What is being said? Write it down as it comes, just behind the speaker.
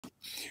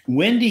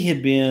Wendy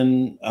had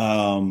been,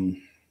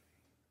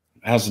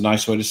 how's a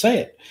nice way to say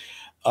it?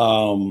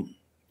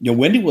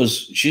 Wendy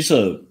she's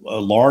a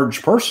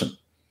large person,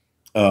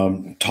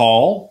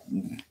 tall,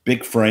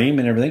 big frame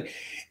and everything.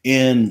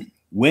 And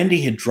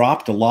Wendy had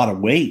dropped a lot of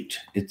weight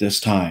at this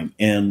time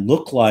and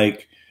looked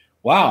like,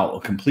 wow, a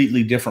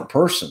completely different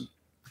person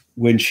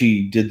when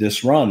she did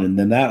this run. And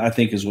then that, I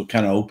think, is what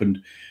kind of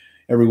opened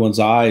everyone's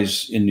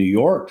eyes in New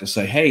York to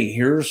say, hey,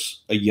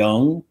 here's a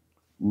young,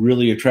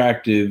 really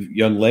attractive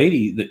young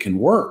lady that can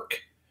work.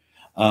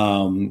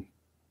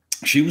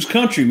 She was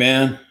country,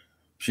 man.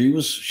 She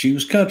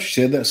was country.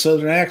 She had that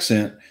Southern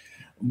accent,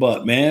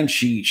 but man,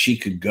 she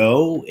could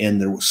go,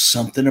 and there was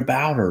something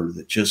about her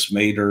that just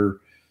made her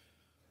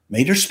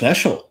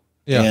special.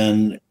 Yeah.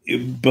 And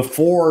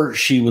before,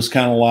 she was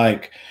kind of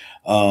like,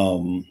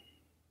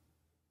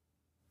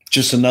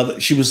 just another,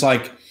 she was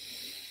like,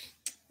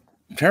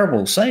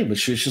 terrible to say, but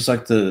she's just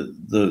like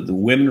the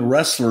women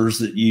wrestlers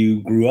that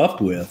you grew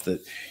up with,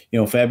 that,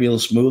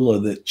 Fabulous Moolah,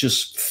 that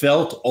just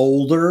felt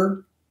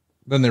older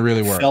than they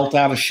really were, felt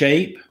out of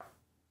shape.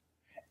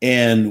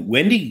 And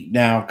Wendy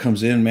now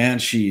comes in, man,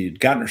 she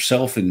had gotten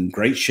herself in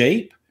great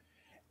shape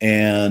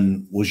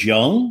and was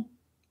young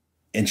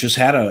and just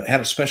had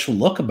a special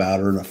look about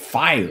her and a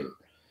fire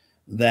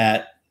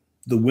that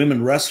the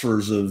women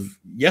wrestlers of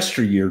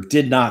yesteryear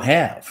did not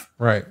have.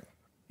 Right.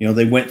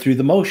 They went through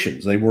the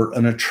motions. They were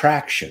an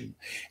attraction,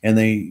 and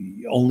they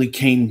only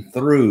came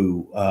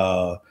through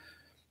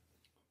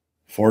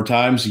 4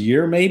 times a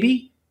year,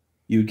 maybe.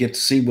 You would get to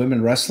see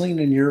women wrestling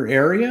in your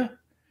area,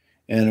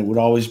 and it would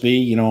always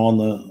be,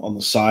 on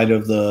the side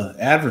of the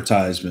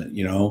advertisement,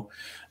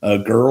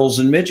 girls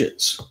and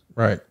midgets.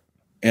 Right.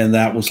 And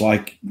that was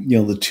like,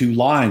 the 2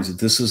 lines that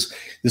this is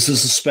a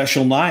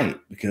special night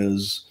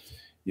because,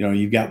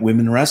 you've got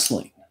women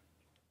wrestling.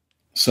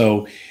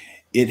 So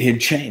it had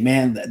changed,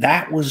 man.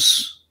 That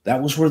was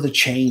where the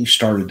change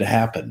started to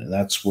happen. And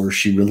that's where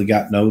she really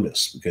got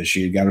noticed, because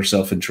she had got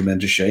herself in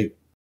tremendous shape.